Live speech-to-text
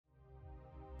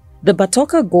The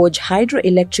Batoka Gorge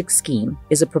Hydroelectric Scheme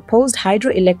is a proposed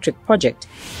hydroelectric project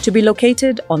to be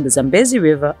located on the Zambezi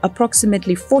River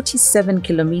approximately 47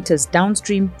 kilometers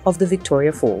downstream of the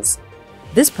Victoria Falls.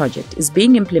 This project is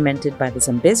being implemented by the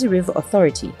Zambezi River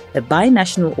Authority, a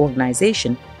binational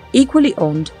organization equally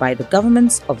owned by the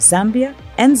governments of Zambia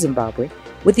and Zimbabwe,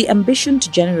 with the ambition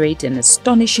to generate an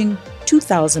astonishing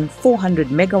 2,400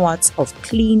 megawatts of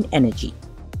clean energy.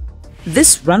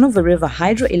 This run-of-the-river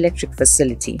hydroelectric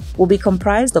facility will be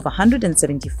comprised of a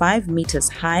 175 meters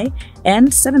high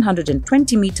and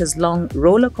 720 meters long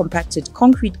roller-compacted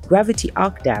concrete gravity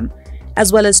arc dam,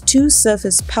 as well as 2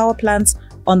 surface power plants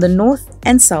on the north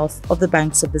and south of the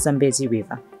banks of the Zambezi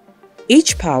River.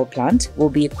 Each power plant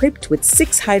will be equipped with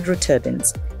 6 hydro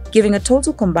turbines, giving a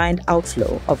total combined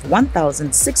outflow of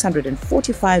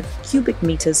 1,645 cubic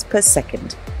meters per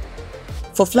second.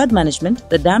 For flood management,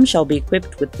 the dam shall be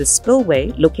equipped with the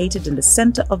spillway located in the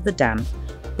center of the dam,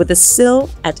 with a sill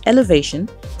at elevation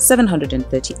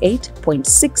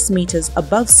 738.6 meters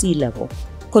above sea level,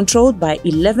 controlled by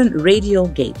 11 radial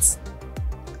gates.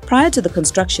 Prior to the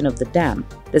construction of the dam,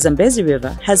 the Zambezi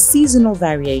River has seasonal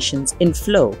variations in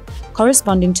flow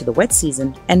corresponding to the wet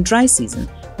season and dry season,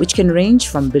 which can range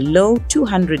from below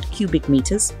 200 cubic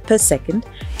meters per second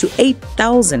to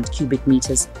 8,000 cubic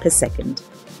meters per second.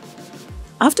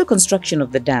 After construction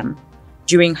of the dam,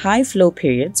 during high flow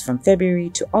periods from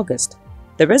February to August,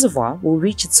 the reservoir will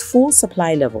reach its full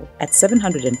supply level at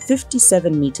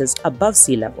 757 meters above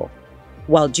sea level,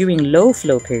 while during low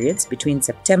flow periods between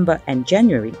September and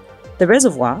January, the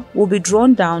reservoir will be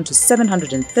drawn down to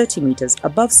 730 meters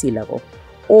above sea level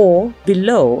or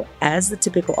below as the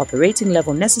typical operating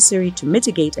level necessary to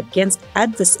mitigate against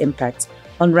adverse impacts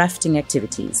on rafting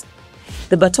activities.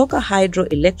 The Batoka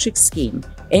Hydroelectric Scheme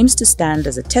aims to stand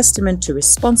as a testament to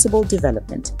responsible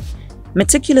development.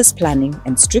 Meticulous planning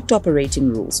and strict operating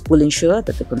rules will ensure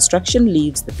that the construction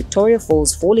leaves the Victoria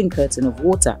Falls falling curtain of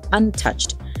water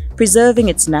untouched, preserving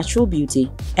its natural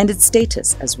beauty and its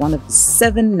status as one of the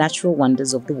 7 natural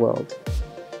wonders of the world.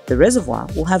 The reservoir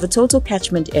will have a total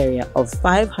catchment area of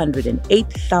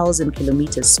 508,000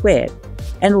 kilometers squared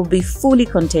and will be fully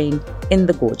contained in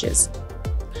the gorges.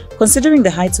 Considering the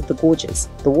heights of the gorges,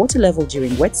 the water level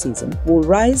during wet season will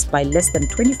rise by less than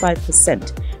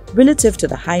 25% relative to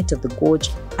the height of the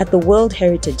gorge at the World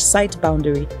Heritage Site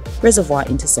boundary reservoir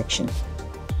intersection.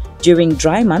 During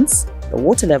dry months, the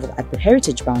water level at the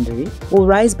heritage boundary will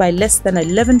rise by less than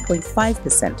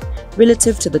 11.5%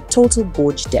 relative to the total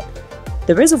gorge depth.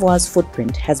 The reservoir's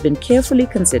footprint has been carefully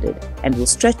considered and will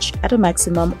stretch at a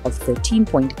maximum of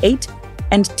 13.8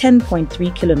 and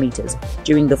 10.3 kilometers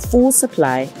during the full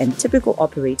supply and typical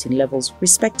operating levels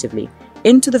respectively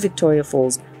into the Victoria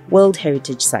Falls World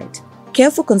Heritage Site.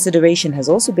 Careful consideration has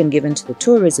also been given to the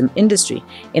tourism industry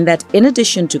in that, in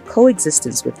addition to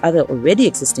coexistence with other already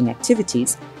existing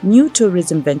activities, new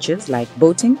tourism ventures like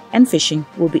boating and fishing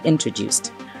will be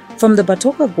introduced. From the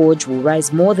Batoka Gorge will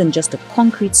rise more than just a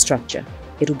concrete structure.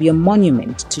 It will be a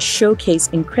monument to showcase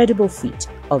incredible feat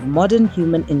of modern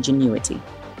human ingenuity,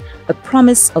 a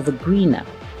promise of a greener,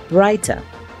 brighter,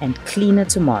 and cleaner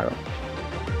tomorrow.